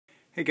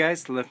Hey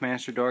guys, the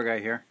LiftMaster Door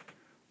Guy here.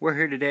 We're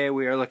here today.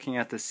 We are looking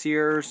at the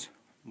Sears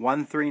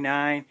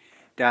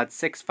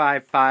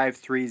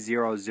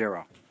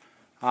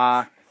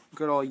 139.655300.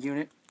 Good old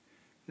unit.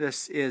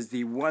 This is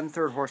the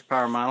 1/3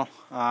 horsepower model.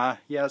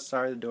 Yes,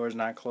 sorry the door is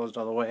not closed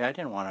all the way. I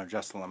didn't want to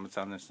adjust the limits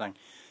on this thing.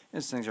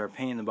 These things are a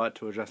pain in the butt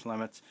to adjust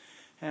limits.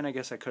 And I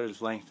guess I could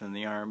have lengthened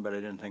the arm, but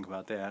I didn't think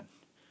about that.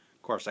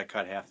 Of course, I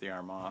cut half the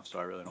arm off, so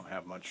I really don't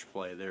have much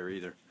play there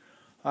either.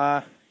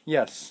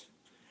 Yes.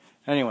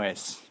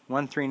 Anyways,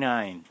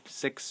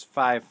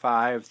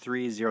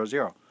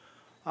 139.655300.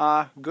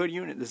 Good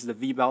unit. This is the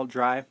V-belt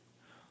drive.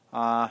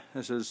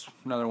 This is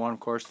another one, of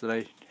course, that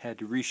I had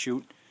to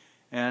reshoot,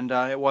 and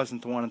it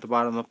wasn't the one at the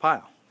bottom of the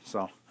pile.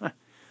 So,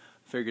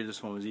 figured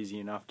this one was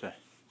easy enough to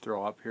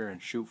throw up here and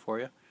shoot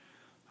for you.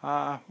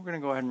 We're going to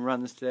go ahead and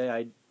run this today.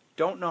 I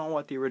don't know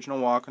what the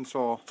original wall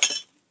console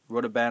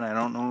would have been. I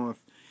don't know if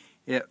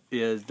it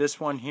is this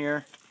one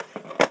here.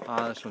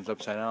 This one's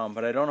upside down,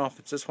 but I don't know if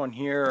it's this one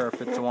here or if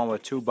it's the one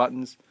with two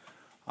buttons,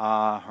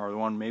 or the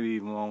one, maybe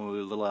even one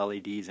with little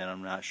LEDs in.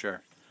 I'm not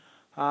sure.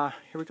 Here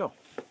we go.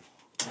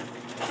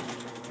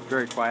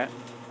 Very quiet.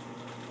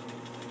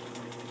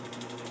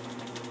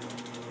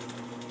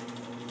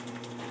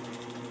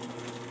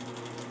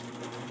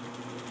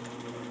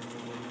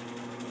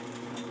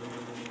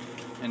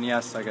 And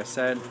yes, like I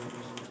said,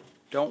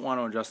 don't want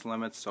to adjust the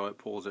limits so it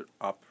pulls it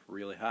up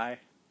really high.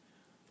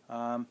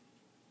 Go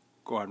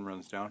ahead and run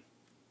this down.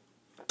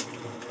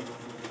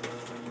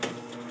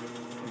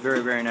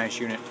 Very, very nice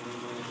unit.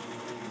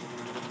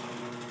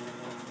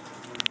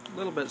 A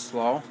little bit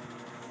slow.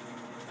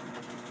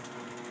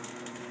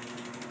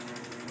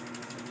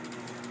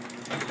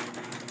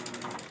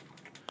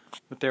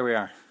 But there we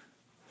are.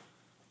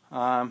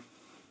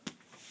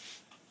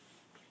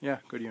 Yeah,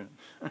 good unit.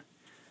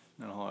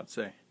 Not a whole lot to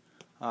say.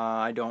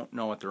 I don't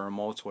know what the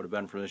remotes would have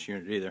been for this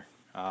unit either.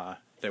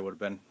 They would have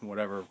been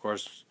whatever, of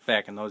course,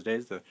 back in those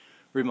days. The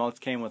remotes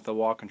came with the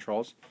wall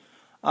controls.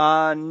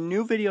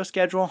 New video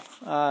schedule.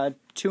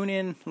 Tune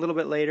in a little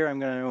bit later. I'm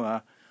going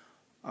to,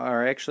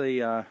 or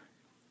actually, I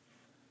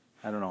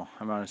don't know.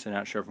 I'm honestly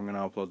not sure if I'm going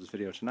to upload this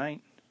video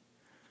tonight.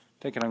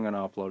 Thinking I'm going to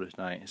upload it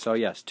tonight. So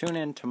yes, tune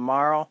in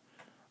tomorrow.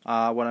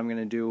 What I'm going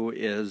to do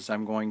is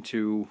I'm going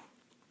to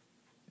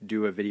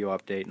do a video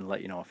update and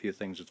let you know a few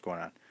things that's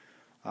going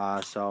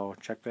on. So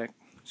check back,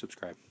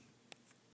 subscribe.